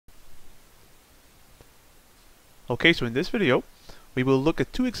Okay, so in this video, we will look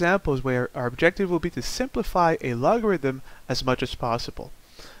at two examples where our objective will be to simplify a logarithm as much as possible.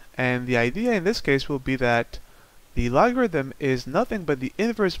 And the idea in this case will be that the logarithm is nothing but the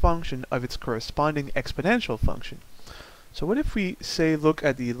inverse function of its corresponding exponential function. So what if we say look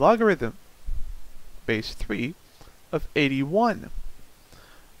at the logarithm base 3 of 81?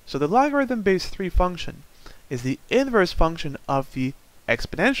 So the logarithm base 3 function is the inverse function of the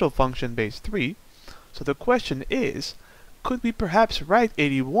exponential function base 3. So the question is, could we perhaps write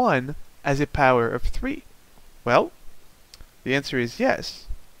 81 as a power of 3? Well, the answer is yes,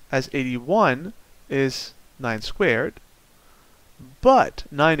 as 81 is 9 squared, but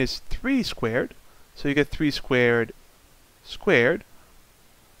 9 is 3 squared, so you get 3 squared squared,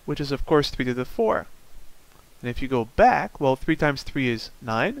 which is of course 3 to the 4. And if you go back, well, 3 times 3 is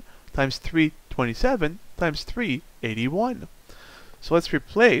 9, times 3, 27, times 3, 81. So let's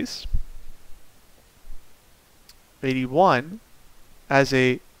replace 81 as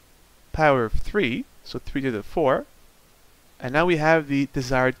a power of 3, so 3 to the 4, and now we have the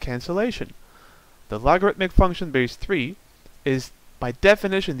desired cancellation. The logarithmic function base 3 is by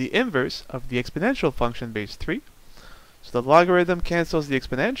definition the inverse of the exponential function base 3, so the logarithm cancels the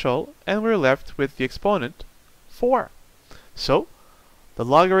exponential and we're left with the exponent 4. So the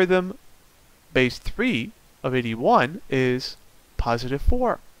logarithm base 3 of 81 is positive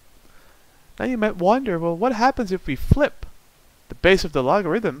 4. Now you might wonder, well, what happens if we flip the base of the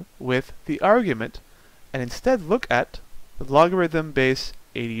logarithm with the argument and instead look at the logarithm base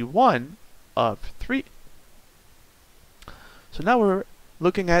 81 of 3? So now we're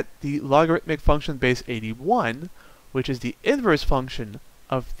looking at the logarithmic function base 81, which is the inverse function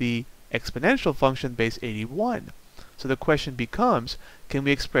of the exponential function base 81. So the question becomes, can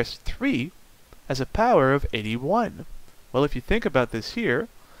we express 3 as a power of 81? Well, if you think about this here,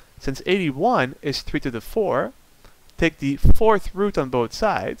 since 81 is 3 to the 4, take the fourth root on both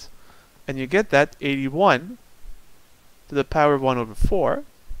sides, and you get that 81 to the power of 1 over 4.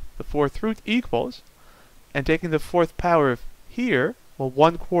 The fourth root equals, and taking the fourth power of here, well,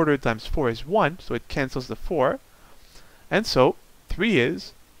 1/4 times 4 is 1, so it cancels the 4. And so 3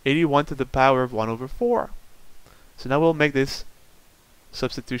 is 81 to the power of 1 over 4. So now we'll make this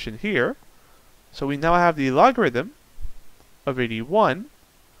substitution here. So we now have the logarithm of 81,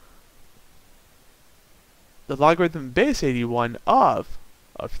 the logarithm base 81 of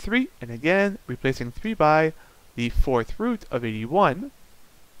 3, and again replacing 3 by the fourth root of 81.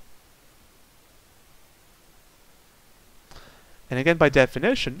 And again, by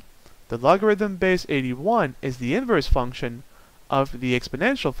definition, the logarithm base 81 is the inverse function of the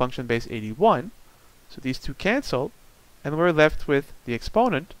exponential function base 81. So these two cancel, and we're left with the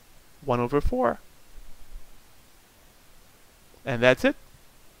exponent 1 over 4. And that's it.